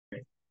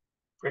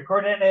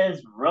Recording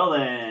is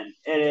rolling.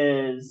 It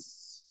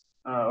is,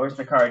 where's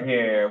my card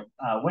here?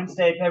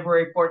 Wednesday,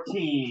 February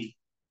 14th.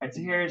 All right, so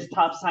here's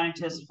top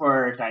scientist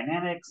for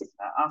dynamics.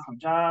 Awesome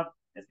job.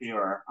 If you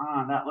are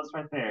on that list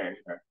right there,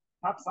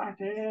 top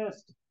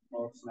scientist.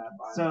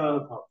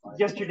 So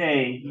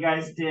yesterday, you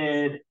guys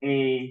did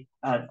a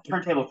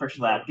turntable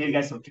friction lab. Gave you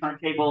guys some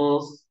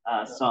turntables,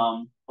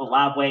 some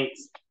lab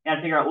weights, and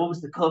to figure out what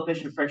was the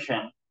coefficient of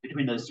friction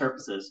between those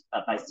surfaces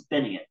by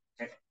spinning it.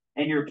 Okay?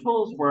 And your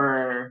tools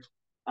were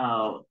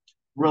uh,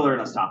 ruler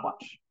and a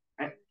stopwatch.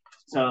 Right?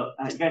 So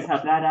you guys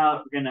have that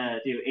out. We're gonna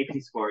do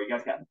AP score. You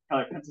guys got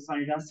colored pencils on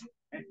your desk.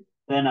 Right?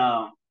 Then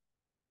I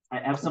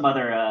have some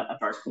other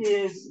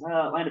FRQs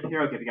lined up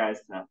here. I'll give you guys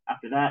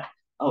after that.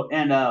 Oh,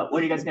 and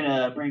what are you guys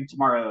gonna bring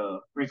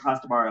tomorrow? Bring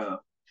class tomorrow?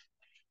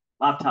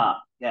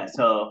 Laptop. Yeah.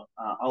 So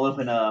I'll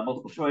open a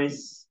multiple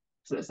choice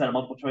set of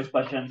multiple choice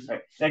questions.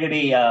 Right. They're gonna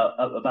be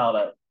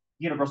about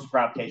universal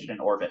gravitation and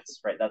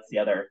orbits. Right. That's the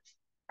other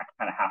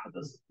kind of half of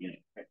this unit.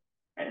 Right?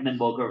 And then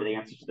we'll go over the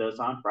answers to those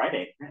on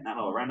Friday, right? And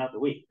that'll round out the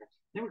week.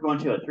 Then we're going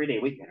to a 3-day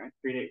weekend, right?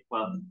 3 day.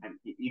 Well,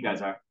 you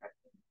guys are. Right?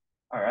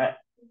 All right.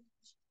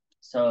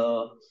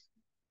 So,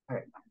 all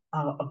right.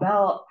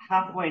 About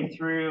halfway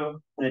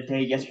through the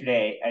day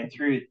yesterday, I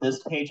threw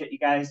this page at you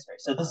guys. Right?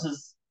 So this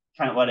is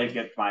kind of what I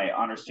give my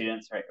honor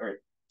students, right? Or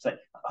so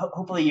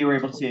hopefully you were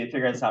able to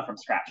figure this out from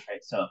scratch,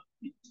 right? So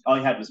all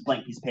you had was a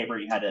blank piece of paper.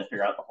 You had to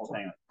figure out the whole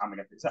thing. How am I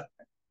going to fix that?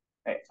 Right?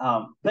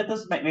 Right. But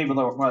this is maybe a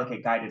little more like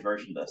a guided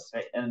version of this,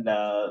 right? And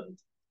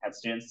had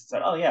students that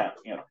said, "Oh yeah,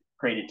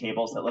 created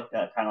tables that looked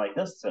kind of like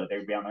this, so they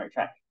would be on the right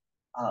track."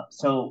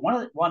 So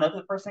one of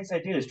the first things I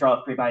do is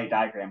draw a free body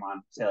diagram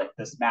on, say, like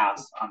this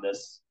mass on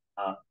this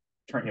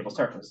turntable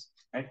surface,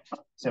 right?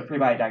 So free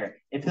body diagram.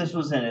 If this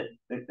was an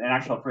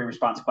actual free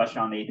response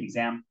question on the AP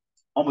exam,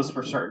 almost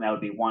for certain that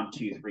would be 1,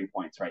 2, 3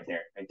 points right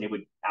there. Right? They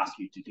would ask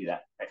you to do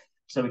that. Right?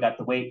 So we got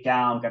the weight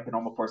down, we got the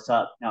normal force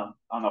up. Now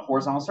on the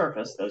horizontal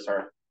surface, those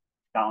are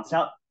balanced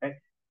out, right?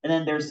 And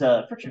then there's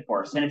a friction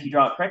force. And if you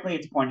draw it correctly,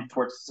 it's pointed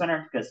towards the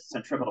center because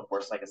centripetal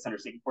force, like a center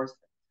seeking force.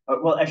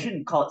 Well, I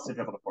shouldn't call it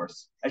centripetal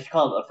force. I should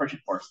call it a friction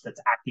force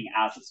that's acting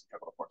as a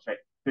centripetal force, right?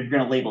 But you're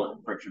going to label it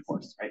friction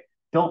force, right?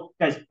 Don't,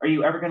 guys, are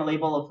you ever going to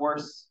label a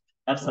force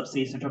F sub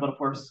C centripetal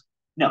force?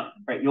 No,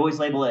 right? You always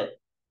label it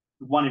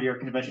one of your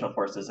conventional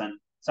forces. And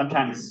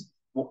sometimes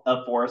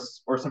a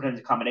force or sometimes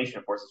a combination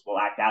of forces will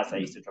act as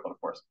a centripetal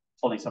force,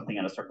 holding something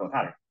in a circular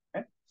pattern,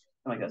 right?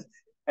 Something like this.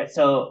 Right,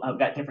 so I've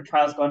got different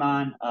trials going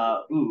on.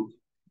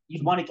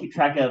 You'd want to keep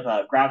track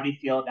of gravity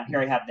field. Now here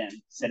I have it in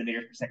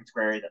centimeters per second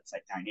squared. That's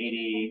like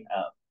 980.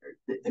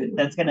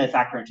 That's going to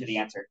factor into the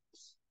answer.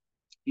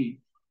 If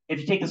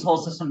you take this whole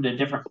system to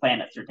different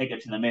planets or take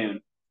it to the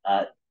moon,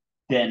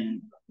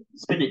 then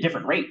spin at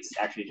different rates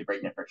actually to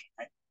break that friction.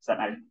 Right? Does that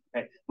matter?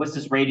 Right? What's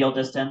this radial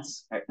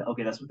distance? Right?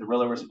 Okay, that's what the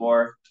ruler was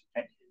for.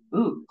 Right?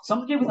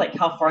 Something to do with like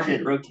how far did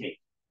it rotate?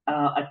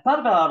 I thought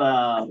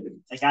about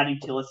like adding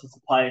to list that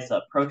supplies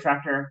a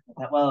protractor.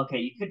 I thought, well, okay,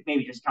 you could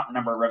maybe just count the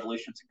number of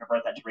revolutions and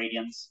convert that to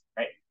radians,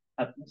 right?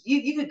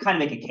 You could kind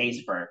of make a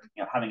case for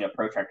having a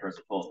protractor as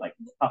a tool, like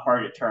how far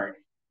did it turn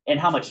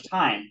and how much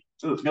time.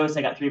 Notice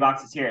I got 3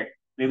 boxes here.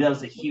 Maybe that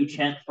was a huge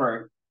hint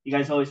for you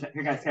guys. Always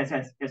here, guys,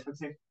 what's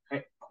here?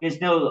 Right? You guys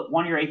know that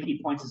one of your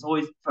AP points is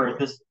always for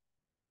this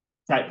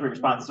type of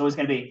response. It's always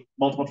going to be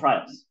multiple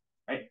trials,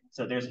 right?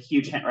 So there's a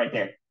huge hint right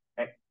there.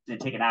 Then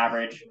take an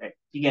average. Right?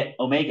 You get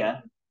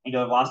omega and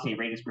go velocity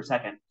radians per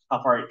second,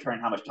 how far it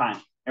turned, how much time.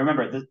 And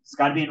remember, it's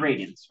got to be in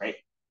radians, right?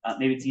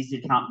 Maybe it's easy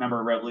to count number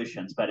of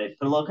revolutions, but it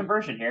put a little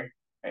conversion here.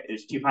 Right?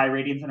 There's 2 pi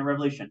radians in a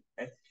revolution.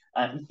 Right?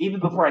 Even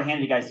before I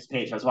handed you guys this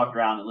page, I was walking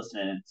around and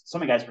listening, and some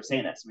of you guys were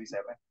saying that. Somebody said,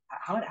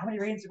 how many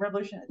radians in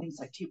revolution? I think it's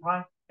like 2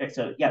 pi. Right?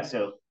 So yeah,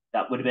 so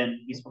that would have been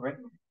useful, right?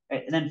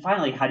 Right? And then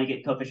finally, how do you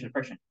get coefficient of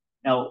friction?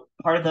 Now,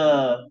 part of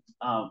the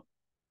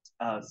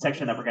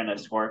section that we're going to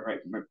score, right?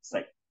 It's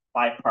like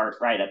 5-part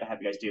write-up I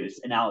have you guys do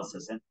is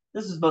analysis. And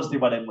this is mostly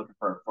what I'm looking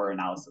for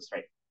analysis,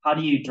 right? How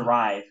do you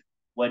derive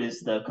what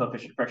is the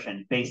coefficient of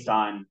friction based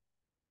on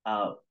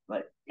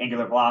like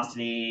angular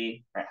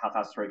velocity, right? How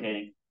fast it's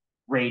rotating,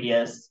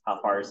 radius,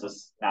 how far is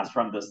this mass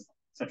from this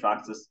central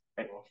axis,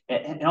 right?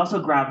 And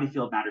also gravity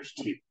field matters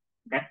too,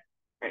 okay?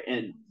 Right?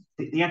 And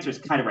the answer is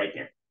kind of right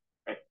there,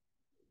 right?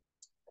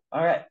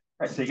 All right.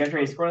 All right, so you guys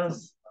ready to score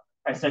this?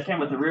 All right, so I came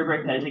with the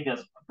rubric that I think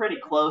is pretty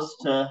close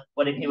to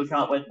what AP would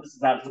come up with. This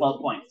is out of 12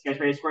 points. You guys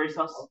ready to score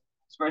yourselves?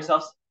 Score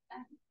yourselves?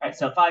 All right,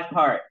 so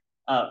 5-part.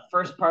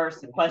 First part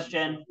is the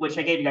question, which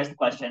I gave you guys the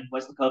question.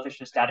 What's the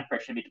coefficient of static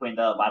friction between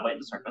the live weight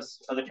and the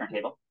surface of the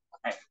turntable? All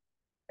right.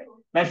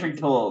 Measuring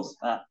tools.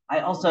 I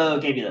also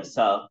gave you this,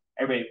 so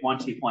everybody 1,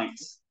 2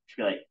 points. Should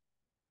be like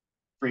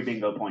 3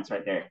 bingo points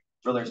right there.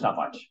 Ruler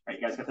stopwatch. Right,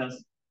 you guys got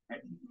those?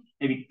 Right.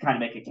 Maybe kind of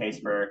make a case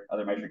for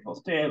other measuring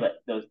tools too, but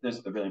those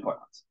are the really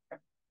important ones.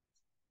 Okay.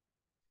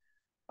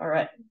 All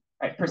right.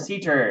 All right.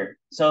 Procedure.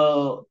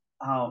 So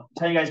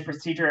tell you guys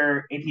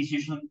procedure. AP is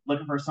usually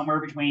looking for somewhere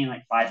between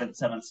like 5 and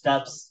 7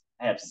 steps.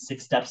 I have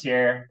 6 steps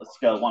here. Let's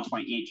go 1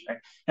 point each. Right?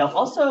 Now,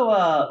 also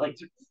like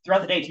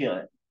throughout the day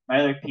too, my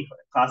other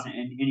class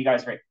and you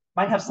guys, right?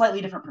 might have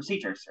slightly different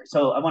procedures.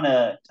 So I want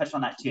to touch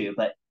on that too.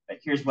 But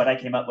here's what I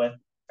came up with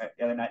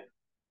the other night.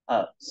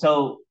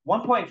 So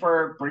one point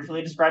for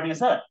briefly describing a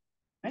setup.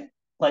 Right?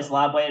 Place a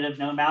lab weight of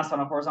known mass on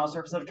a horizontal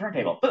surface of a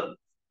turntable. Boom.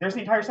 There's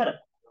the entire setup.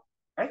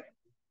 Right?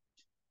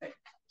 Right.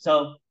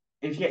 So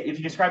if you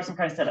describe some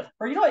kind of setup,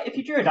 or what, if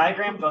you drew a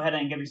diagram, go ahead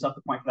and give yourself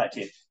the point for that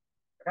too.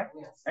 Okay.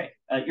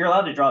 Right. You're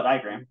allowed to draw a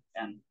diagram,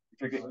 and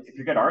if you're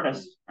a good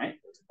artist, right?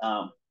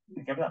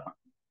 Give that point.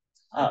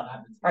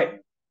 All right.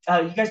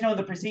 You guys know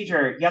the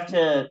procedure. You have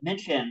to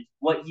mention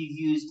what you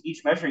used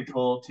each measuring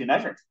tool to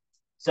measure.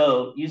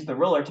 So use the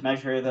ruler to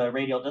measure the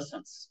radial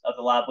distance of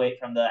the lab weight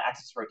from the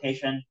axis of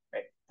rotation.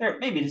 Right. There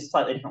may be just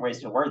slightly different ways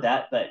to word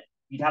that, but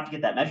you'd have to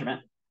get that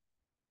measurement.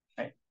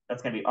 Right.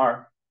 That's going to be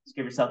R. Just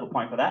give yourself a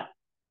point for that.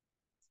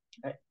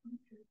 Right.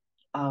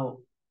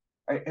 Oh.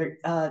 All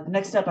right.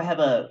 Next up, I have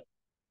a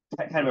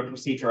kind of a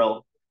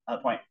procedural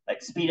point,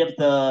 like speed up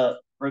the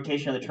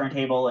rotation of the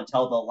turntable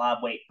until the lab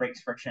weight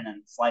breaks friction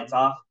and slides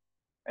off.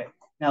 Right.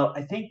 Now,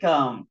 I think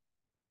Nathan,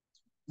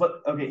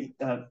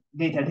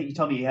 I think you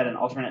told me you had an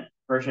alternate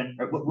version.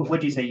 What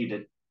did you say you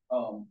did?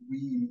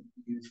 We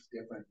used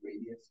different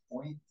radius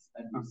points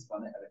and we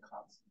spun it at a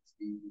constant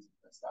speed using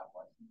the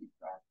stopwatch to keep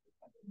track of the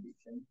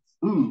contributions.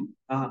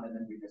 And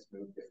then we just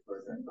moved it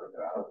further and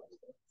further out.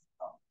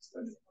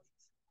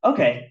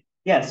 Okay.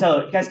 Yeah.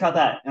 So you guys got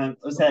that.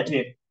 Let's say that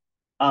too.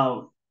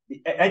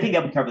 I think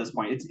that would cover this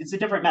point. It's a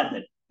different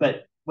method,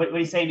 but what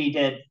he's saying he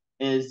did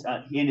is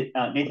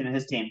Nathan and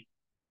his team,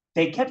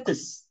 they kept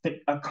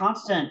a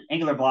constant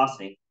angular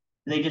velocity.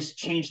 They just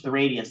changed the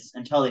radius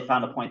until they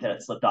found a point that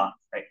it slipped off,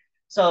 right?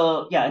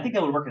 So yeah, I think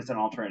that would work as an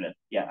alternative.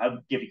 Yeah, I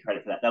would give you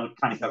credit for that. That would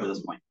kind of cover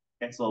this point.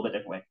 Okay, it's a little bit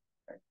different way.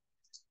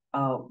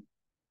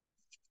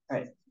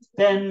 Right.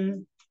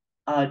 Then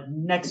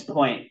next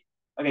point.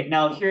 Okay,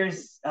 now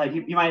here's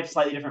you might have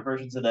slightly different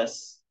versions of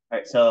this. All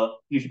right, so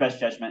use your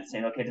best judgment,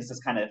 saying, okay, does this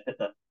kind of fit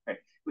the right?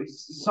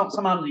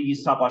 Somehow you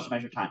use stopwatch to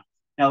measure time.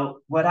 Now,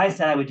 what I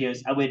said I would do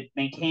is I would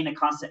maintain a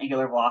constant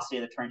angular velocity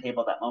of the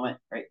turntable at that moment,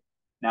 right?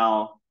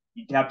 Now,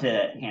 you'd have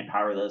to hand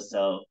power this,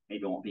 so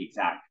maybe it won't be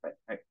exact, but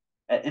right?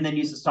 And then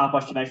use the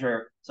stopwatch to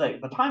measure, so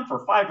like, the time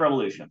for 5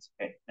 revolutions,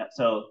 okay?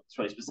 So it's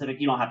really specific.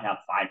 You don't have to have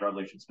 5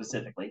 revolutions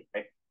specifically,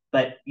 right?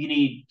 But you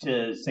need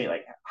to say,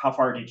 like, how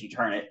far did you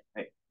turn it,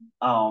 right?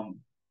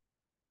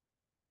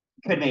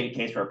 Could make a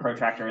case for a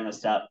protractor in this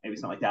step, maybe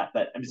something like that,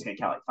 but I'm just going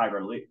to count like 5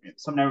 revolutions,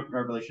 some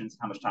revolutions,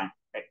 how much time,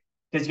 right?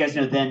 Because you guys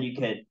know then you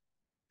could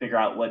figure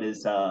out what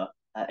is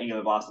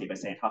angular velocity by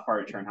saying how far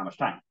to turn, how much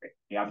time, right?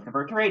 You have to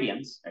convert to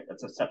radians, right?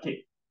 That's a step 2,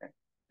 right?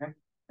 Okay.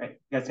 Right.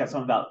 You guys got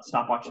something about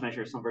stopwatch to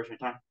measure some version of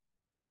time.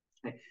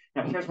 Okay.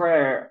 Now here's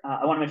where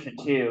I want to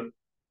mention too.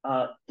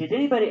 Did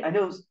anybody? I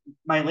know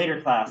my later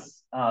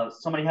class,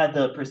 somebody had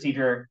the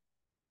procedure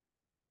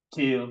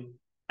to,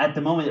 at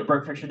the moment that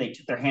broke friction, they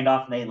took their hand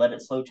off and they let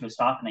it slow to a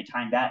stop and they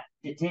timed that.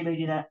 Did anybody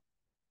do that?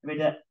 Anybody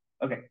do that?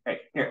 Okay, right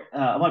here.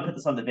 I want to put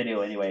this on the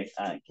video anyway,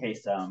 in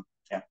case.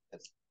 Yeah,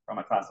 it's from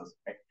my classes.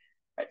 Right.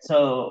 Right.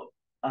 So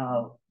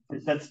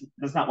that's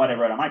not what I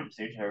wrote on my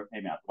procedure, or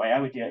maybe not the way I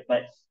would do it,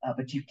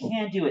 but you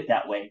can do it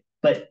that way.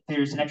 But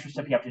there's an extra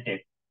step you have to do.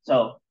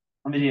 So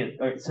let me do.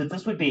 Right, so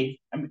this would be,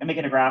 I'm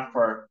making a graph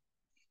for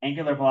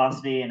angular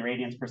velocity in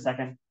radians per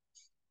second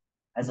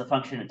as a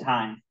function of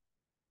time.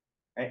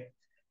 Right.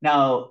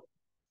 Now,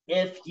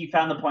 if you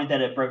found the point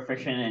that it broke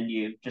friction and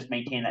you just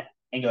maintain that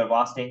angular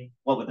velocity,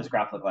 what would this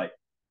graph look like?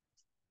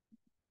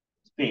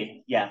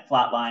 Be, yeah,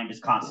 flat line,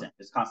 just constant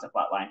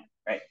flat line,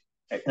 right?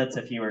 Right? That's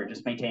if you were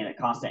just maintaining a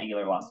constant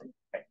angular velocity,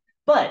 right?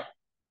 But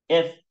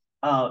if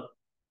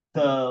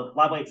the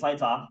lab weight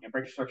slides off,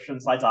 break friction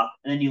slides off,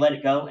 and then you let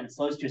it go and it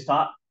slows to a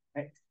stop,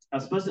 right? Now,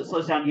 suppose it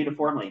slows down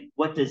uniformly.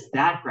 What does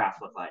that graph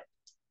look like?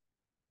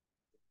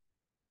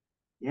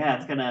 Yeah,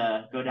 it's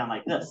gonna go down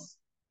like this,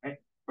 right?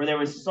 Where there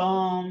was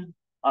some,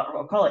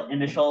 I'll call it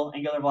initial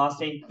angular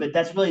velocity, but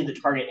that's really the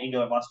target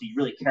angular velocity you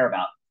really care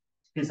about,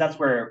 because that's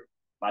where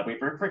lab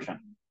weight break friction,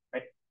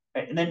 right?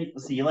 Right? And then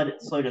let's see, you let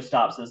it slow to a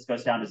stop, so this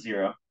goes down to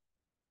 0,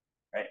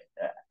 right?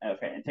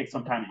 Okay, and it takes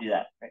some time to do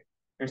that, right?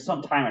 There's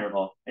some time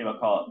interval. Maybe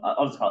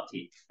I'll just call it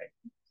t, right?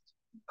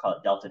 Call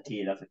it delta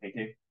t. That's okay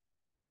too.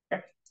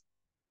 Okay.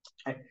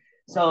 Right.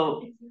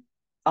 So,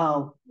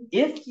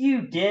 if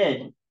you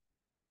did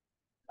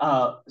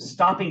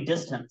stopping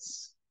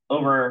distance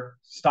over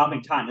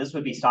stopping time, this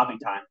would be stopping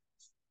time,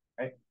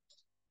 right?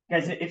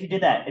 Guys, if you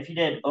did that, if you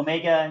did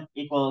omega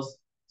equals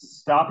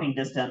stopping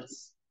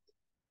distance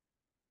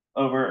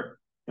over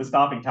the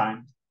stopping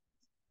time,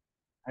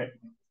 right?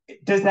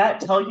 Does that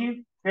tell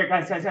you, here,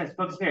 guys,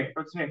 focus here,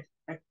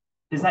 right?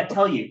 Does that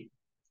tell you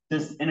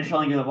this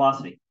initial angular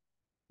velocity?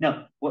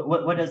 No.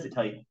 What does it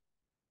tell you?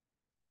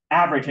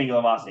 Average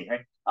angular velocity, right?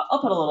 I'll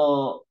put a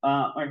little,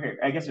 or here,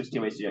 I guess there's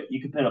 2 ways to do it.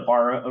 You could put a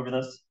bar over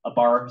this. A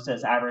bar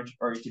says average,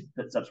 or you could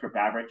put subscript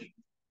average,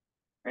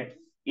 right?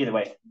 Either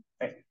way,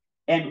 right?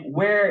 And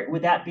where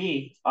would that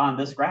be on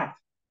this graph?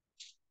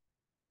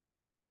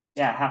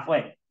 Yeah,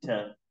 halfway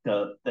to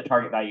the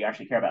target value you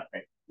actually care about,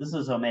 right? This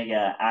is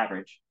omega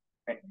average.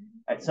 Right?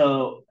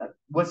 So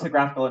what's the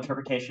graphical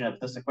interpretation of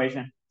this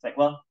equation? It's like,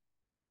 well,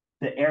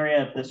 the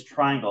area of this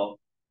triangle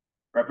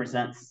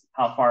represents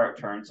how far it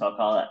turns. So I'll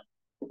call it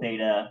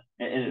theta.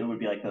 It would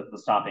be like the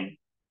stopping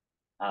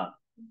uh,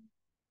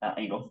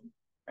 angle,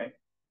 right?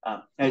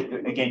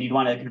 Again, you'd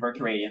want to convert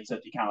to radians. So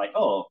if you kind of like,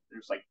 oh,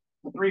 there's like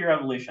 3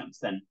 revolutions,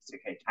 then it's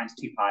okay, times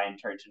 2 pi and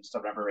turns into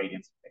some number of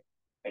radians.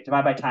 Okay,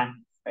 divide by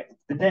time. Right?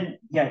 But then,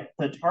 yeah,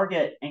 the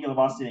target angular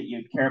velocity that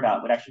you'd care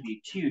about would actually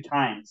be 2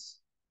 times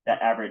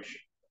that average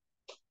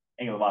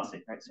angular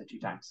velocity, right? So 2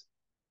 times.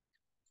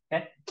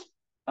 Okay.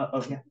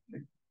 Oh, yeah.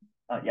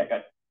 Yeah,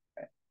 good.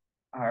 Okay.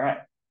 All right.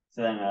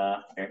 So then,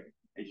 here,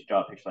 I should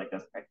draw a picture like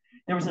this. Right?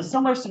 There was a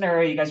similar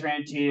scenario you guys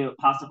ran into,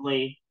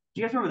 possibly.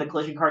 Do you guys remember the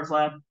collision carts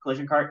lab?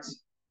 Collision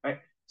carts, right?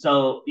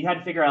 So you had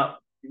to figure out.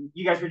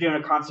 You guys were doing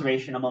a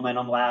conservation of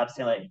momentum lab,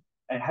 saying like,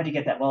 and how do you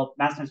get that? Well,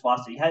 mass times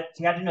velocity. You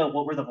had to know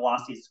what were the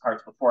velocities of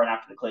carts before and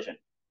after the collision.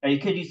 Now you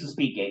could use the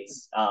speed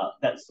gates.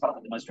 That's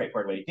probably the most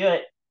straightforward way to do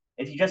it.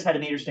 If you just had a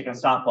meter stick and a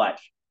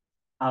stopwatch,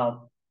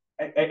 um,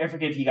 I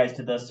forget if you guys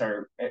did this,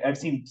 or I've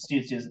seen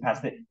students do this in the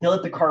past. They'll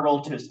let the car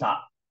roll to a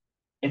stop.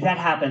 If that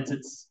happens,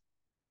 it's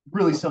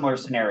really similar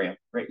scenario,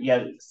 right?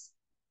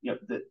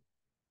 The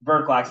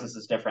vertical axis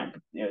is different.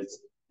 It's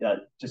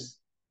just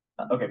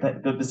okay,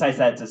 but besides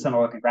that, it's a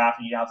similar looking graph,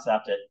 and you also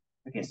have to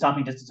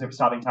stopping distance over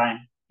stopping time.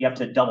 You have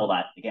to double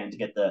that again to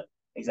get the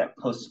exact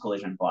post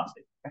collision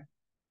velocity. Okay?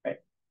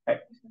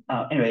 Right.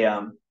 Anyway,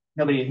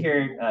 nobody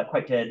here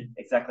quite did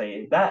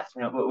exactly that,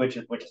 which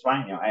is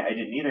fine. I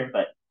didn't either,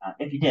 but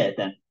if you did,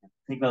 then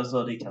think those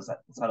little details.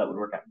 That's how that would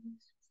work out.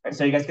 All right,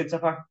 so you guys good so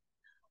far?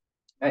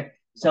 All right.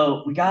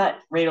 So we got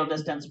radial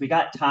distance, we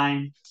got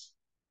time.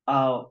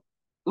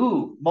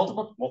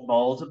 Multiple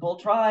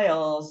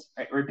trials.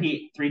 Right?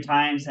 Repeat 3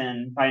 times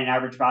and find an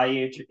average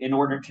value in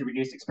order to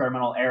reduce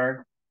experimental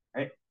error.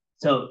 Right.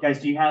 So, guys,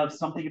 do you have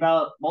something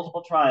about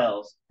multiple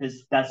trials?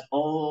 Because that's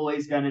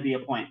always going to be a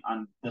point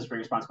on this free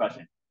response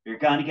question. You're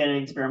going to get an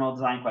experimental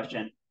design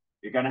question.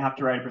 You're going to have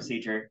to write a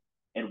procedure.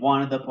 And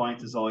one of the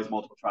points is always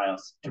multiple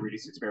trials to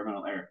reduce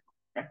experimental error.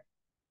 Okay.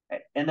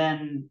 And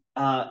then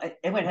I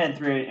went ahead and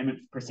threw it in a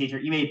procedure.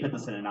 You may put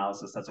this in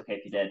analysis. That's okay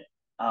if you did.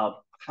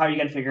 How are you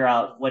going to figure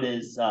out what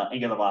is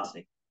angular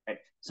velocity? Right.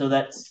 So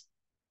that's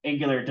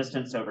angular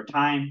distance over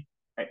time.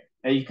 Right.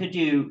 Now you could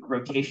do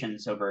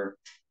rotations over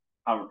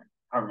however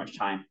much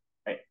time.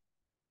 Right.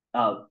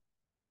 But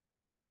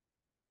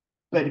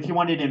if you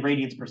want it in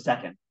radians per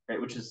second, right,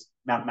 which is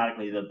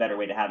mathematically the better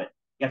way to have it,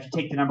 you have to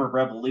take the number of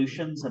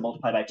revolutions and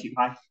multiply by 2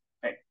 pi.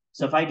 Right.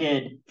 So if I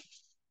did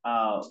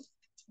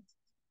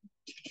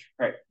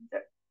right.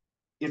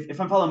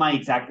 If I'm following my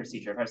exact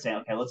procedure, if I'm saying,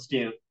 okay, let's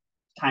do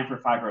time for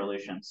 5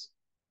 revolutions,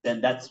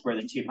 then that's where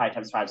the 2 pi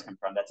times 5s come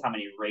from. That's how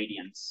many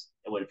radians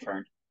it would have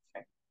turned.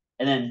 Okay.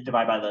 And then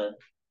divide by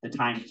the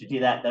time to do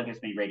that, that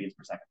gives me radians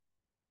per second.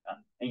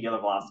 Angular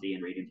velocity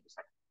in radians per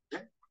second.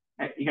 Okay.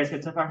 All right, you guys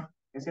good so far?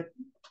 You guys good?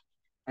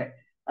 All right.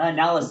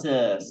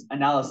 Analysis.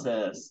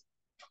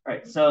 All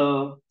right,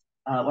 so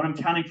what I'm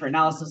counting for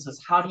analysis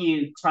is how do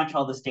you crunch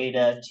all this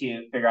data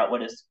to figure out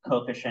what is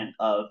coefficient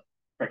of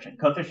friction?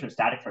 Coefficient of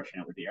static friction,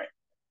 it would be, right?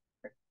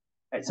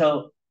 Right,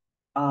 so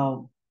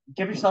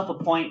give yourself a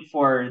point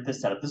for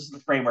this setup. This is the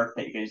framework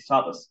that you're going to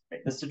solve this.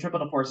 Right? The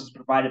centripetal force is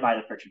provided by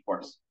the friction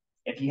force.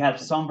 If you have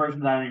some version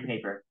of that on your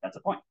paper, that's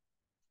a point.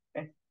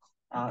 Okay.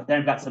 Then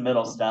I've got some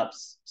middle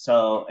steps.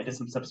 So I did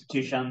some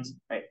substitutions.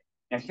 Right.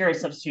 Now here I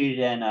substituted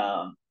in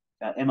m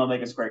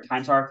omega squared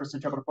times r for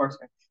centripetal force.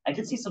 I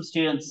could see some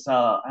students.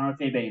 I don't know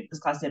if anybody in this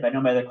class did, but I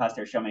know my other class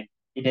there showed me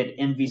they did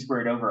mv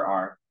squared over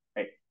r.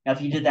 Right. Now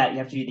if you did that, you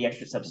have to do the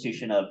extra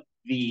substitution of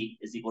v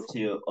is equal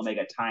to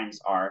omega times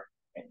r.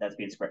 Okay, that's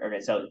being squared. Okay,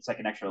 so it's like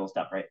an extra little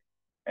step, right?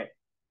 Right.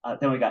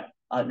 Then we got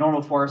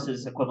normal force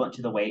is equivalent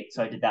to the weight,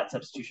 so I did that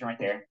substitution right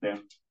there.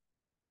 Boom.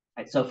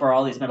 Right, so for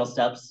all these middle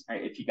steps,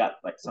 right, if you got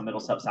like some middle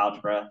steps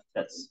algebra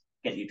that's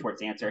getting you towards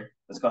the answer,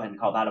 let's go ahead and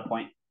call that a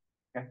point.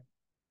 Okay.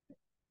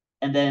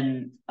 And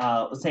then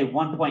let's say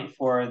 1 point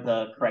for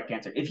the correct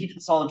answer. If you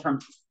didn't solve in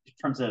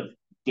terms of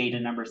data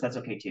numbers, that's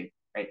okay too,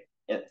 right?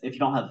 If you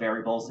don't have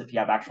variables, if you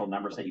have actual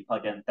numbers that you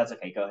plugged in, that's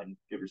okay. Go ahead and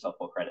give yourself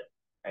full credit,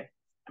 right?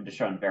 I'm just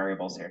showing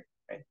variables here,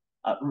 right?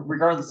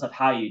 Regardless of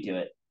how you do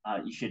it,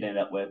 you should end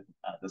up with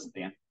this at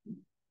the end,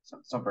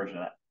 some version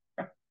of that.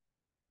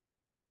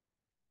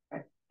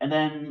 And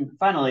then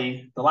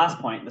finally, the last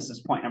point, this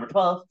is point number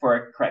 12 for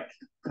a correct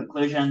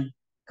conclusion.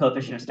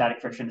 Coefficient of static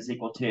friction is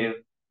equal to,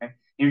 right?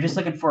 You're just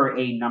looking for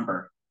a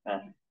number.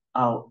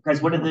 Guys,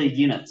 what are the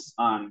units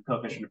on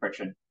coefficient of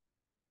friction?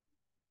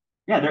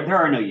 Yeah, there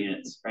are no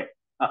units, right?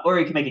 Or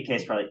you can make a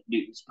case for like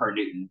newtons per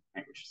newton,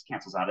 right, which just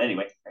cancels out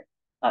anyway.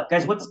 Right?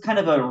 Guys, what's kind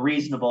of a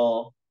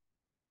reasonable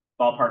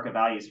ballpark of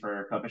values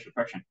for coefficient of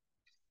friction?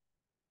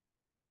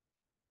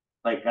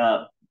 Like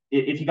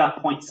if you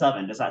got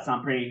 0.7, does that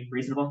sound pretty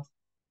reasonable?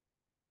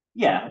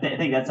 Yeah, I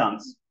think that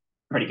sounds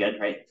pretty good,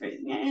 right?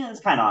 Yeah,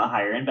 it's kind of on the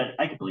higher end, but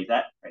I could believe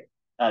that, right?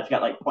 If you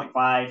got like 0.5,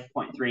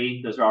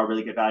 0.3, those are all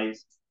really good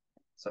values.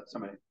 So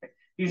somewhere, right?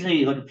 Usually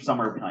you're looking for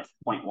somewhere between like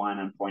 0.1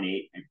 and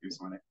 0.8, maybe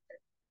somewhere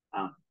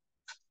there.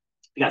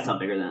 you got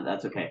something bigger than that,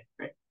 that's okay.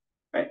 Right.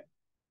 Right.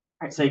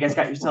 All right. So you guys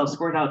got yourselves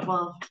scored out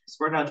 12.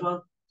 Scored out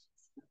 12.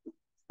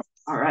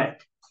 All right.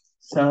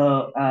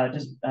 So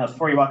just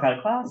before you walk out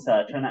of class,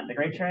 turn that in the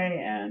grade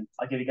tray, and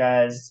I'll give you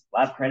guys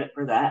lab credit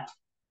for that.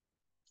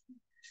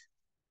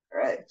 All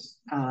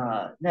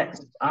right.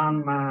 Next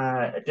on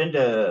my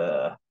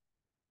agenda,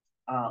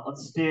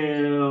 let's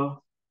do.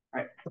 All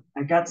right.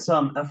 I got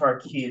some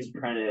FRQs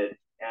printed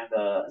and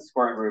a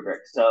scoring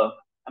rubric. So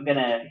I'm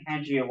gonna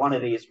hand you one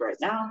of these right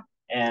now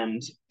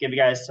and give you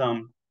guys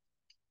some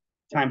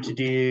time to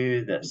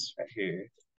do this right here.